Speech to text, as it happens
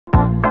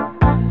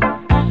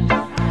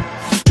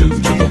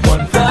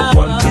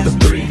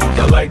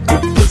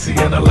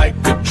like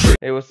a trick.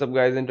 Hey, what's up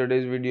guys? In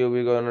today's video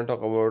we're gonna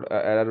talk about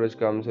an error which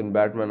comes in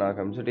Batman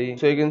Arkham City.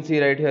 So you can see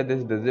right here, this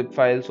is the zip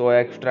file. So I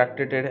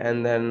extracted it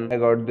and then I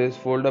got this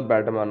folder,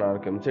 Batman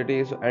Arkham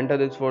City. So enter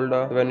this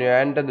folder. When you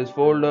enter this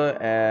folder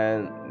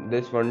and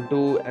this one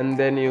too, and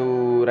then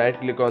you right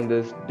click on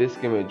this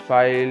disk image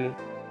file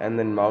and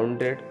then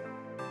mount it.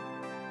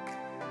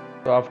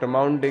 So after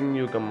mounting,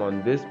 you come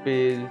on this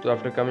page. So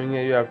after coming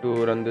here, you have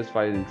to run this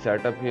file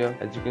setup here.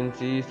 As you can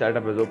see,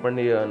 setup is opened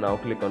here. Now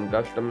click on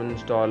custom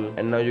install,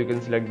 and now you can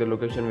select the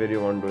location where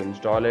you want to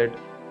install it.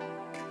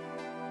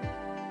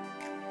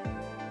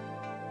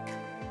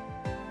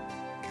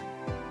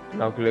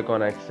 Now click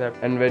on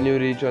accept, and when you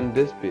reach on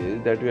this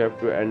page that you have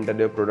to enter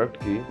your product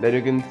key, then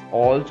you can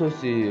also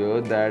see here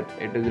that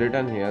it is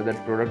written here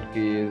that product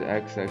key is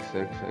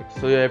XXXX.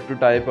 So you have to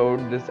type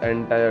out this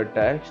entire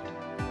text.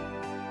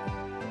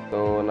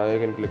 So now you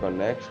can click on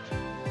next.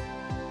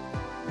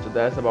 So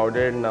that's about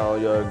it. Now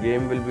your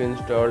game will be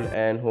installed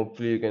and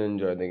hopefully you can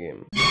enjoy the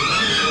game.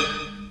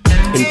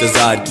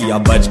 इंतजार किया,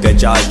 बज गए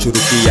 4, शुरू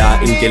किया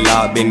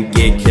इनकलाब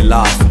इनके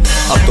खिलाफ।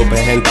 अब तो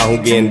पहनता हूँ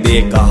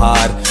गेंदे का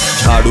हार,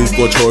 झाड़ू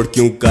को छोड़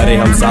क्यों करे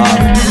हम साफ।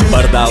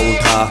 पर्दा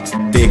उठा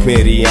देख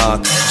मेरी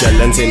आँख,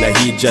 जलन से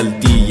नहीं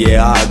जलती ये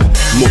आग।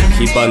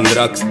 मुट्ठी बंद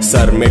रख,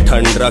 सर में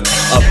ठंड रख,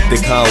 अब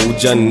दिखाऊं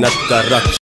जन्नत का रख।